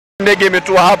Ndege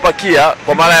imetua hapa Kia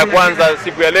kwa mara ya kwanza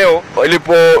siku ya leo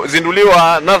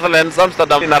ilipozinduliwa Netherlands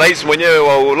Amsterdam na rais mwenyewe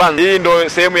wa Uholanzi. Hii ndio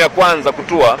sehemu ya kwanza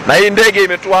kutua, na hii ndege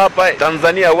imetua hapa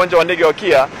Tanzania, uwanja wa ndege wa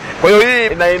Kia. Kwa hiyo hii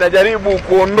inajaribu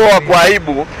kuondoa kwa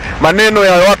aibu maneno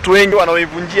ya watu wengi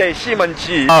wanaoivunjia heshima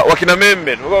nchi. Wakina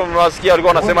Membe tunawasikia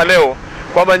walikuwa wanasema leo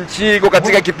kwamba nchi iko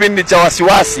katika kipindi cha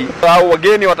wasiwasi au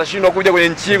wageni watashindwa kuja kwenye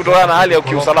nchi kutokana na hali ya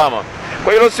kiusalama.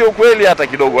 Kwa hiyo sio kweli hata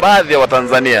kidogo. Radhi ya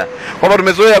Watanzania kwamba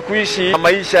tumezoea kuishi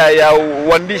maisha ya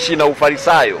uandishi na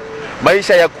ufarisayo,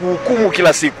 maisha ya kuhukumu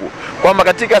kila siku, kwamba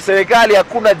katika serikali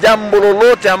hakuna jambo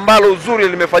lolote ambalo zuri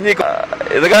limefanyika.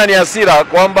 Inawezekana ni hasira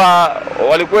kwamba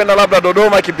walikwenda labda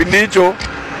Dodoma kipindi hicho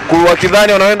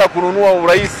wakidhani wanaenda kununua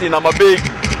urais na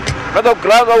mabegi. Hata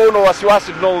klaza huo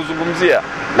wasiwasi tunaozungumzia,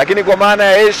 lakini kwa maana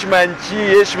ya heshima ya nchi,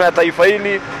 heshima ya taifa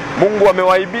hili, Mungu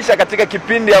amewaibisha katika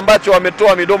kipindi ambacho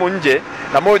wametoa midomo nje,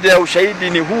 na moja ya ushahidi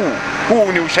ni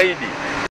huu ni ushahidi.